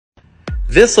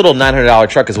This little $900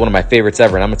 truck is one of my favorites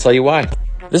ever, and I'm gonna tell you why.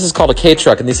 This is called a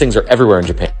K-truck, and these things are everywhere in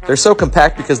Japan. They're so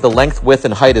compact because the length, width,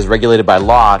 and height is regulated by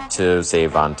law to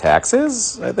save on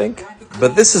taxes, I think.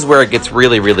 But this is where it gets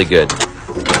really, really good.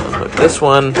 Put this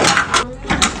one,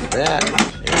 that,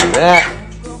 and that.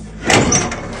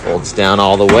 Folds down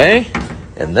all the way,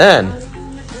 and then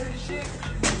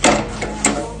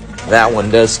that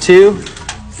one does too.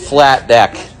 Flat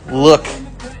deck. Look,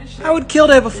 I would kill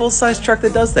to have a full-size truck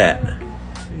that does that.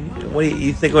 What do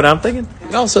you think what I'm thinking?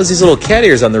 It also has these little cat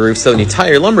ears on the roof so when you tie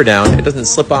your lumber down, it doesn't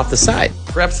slip off the side.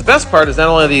 Perhaps the best part is not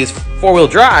only these four-wheel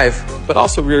drive, but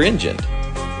also rear-engined.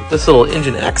 With this little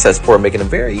engine access port making them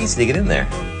very easy to get in there.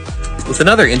 With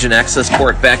another engine access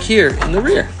port back here in the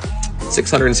rear.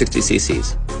 660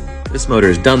 cc's. This motor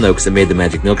is done though because it made the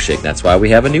magic milkshake. That's why we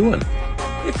have a new one.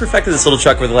 They've perfected this little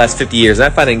truck over the last 50 years and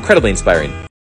I find it incredibly inspiring.